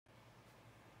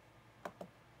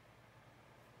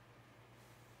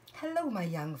Hello, my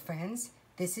young friends.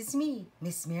 This is me,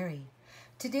 Miss Mary.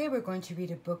 Today we're going to read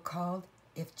a book called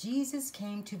If Jesus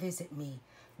Came to Visit Me,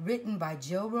 written by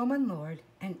Jill Roman Lord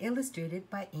and illustrated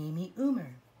by Amy Umer.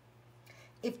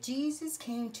 If Jesus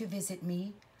came to visit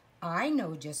me, I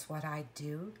know just what I'd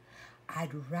do.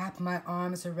 I'd wrap my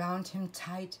arms around him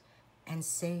tight and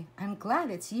say, I'm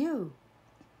glad it's you.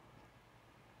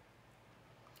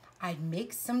 I'd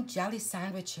make some jelly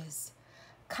sandwiches,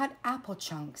 cut apple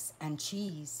chunks and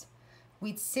cheese.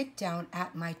 We'd sit down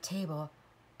at my table.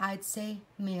 I'd say,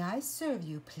 may I serve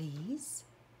you, please?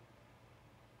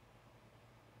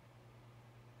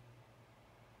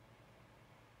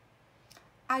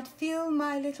 I'd fill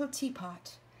my little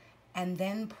teapot and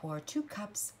then pour 2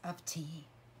 cups of tea.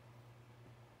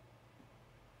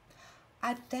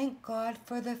 I'd thank God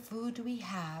for the food we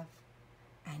have,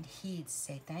 and he'd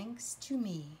say thanks to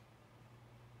me.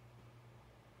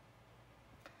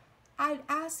 I'd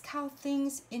ask how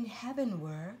things in heaven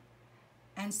were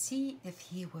and see if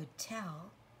he would tell.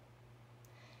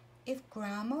 If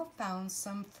Grandma found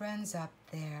some friends up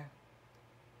there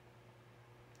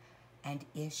and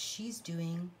if she's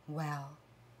doing well.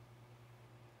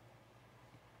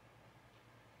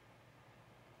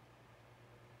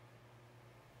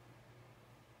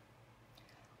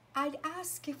 I'd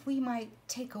ask if we might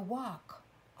take a walk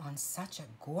on such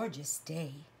a gorgeous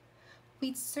day.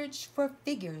 We'd search for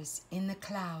figures in the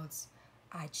clouds.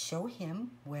 I'd show him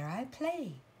where I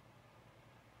play.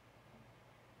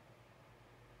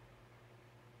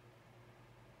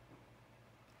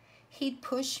 He'd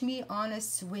push me on a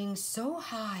swing so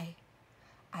high,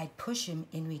 I'd push him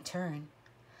in return.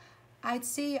 I'd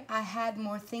say I had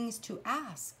more things to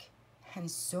ask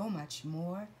and so much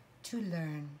more to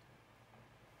learn.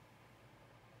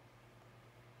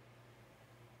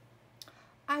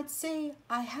 I'd say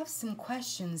I have some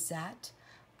questions that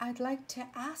I'd like to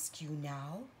ask you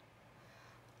now.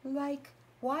 Like,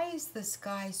 why is the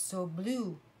sky so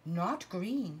blue, not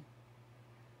green?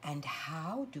 And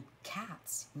how do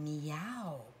cats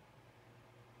meow?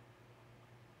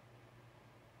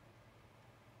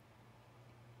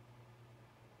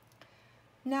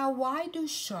 Now, why do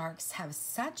sharks have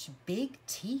such big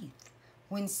teeth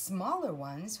when smaller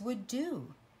ones would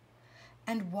do?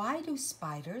 And why do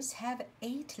spiders have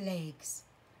 8 legs,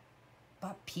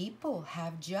 but people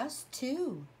have just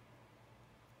 2?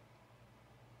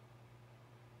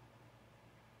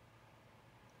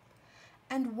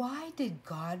 And why did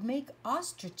God make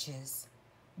ostriches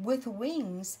with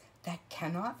wings that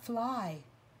cannot fly?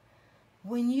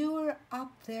 When you were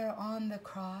up there on the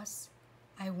cross,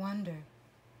 I wonder,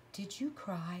 did you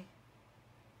cry?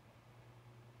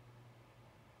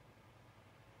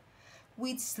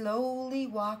 We'd slowly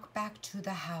walk back to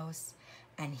the house,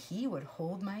 and he would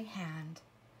hold my hand.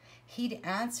 He'd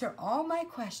answer all my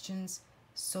questions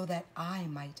so that I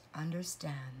might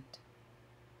understand.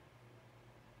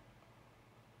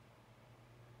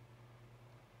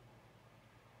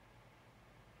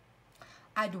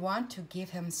 I'd want to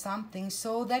give him something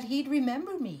so that he'd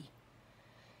remember me.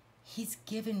 He's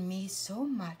given me so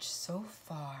much so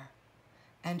far,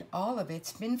 and all of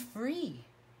it's been free.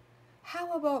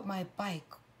 How about my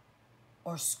bike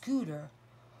or scooter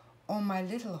or my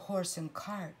little horse and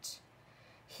cart?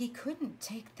 He couldn't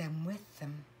take them with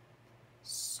him.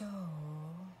 So,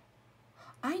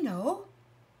 I know.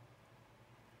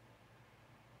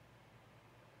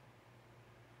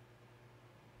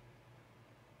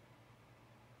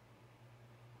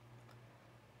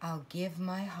 I'll give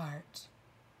my heart.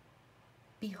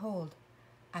 Behold,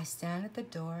 I stand at the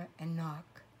door and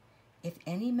knock. If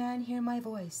any man hear my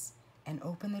voice and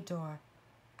open the door,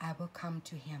 I will come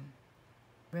to him.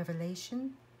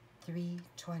 Revelation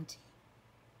 3:20.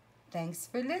 Thanks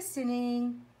for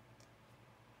listening.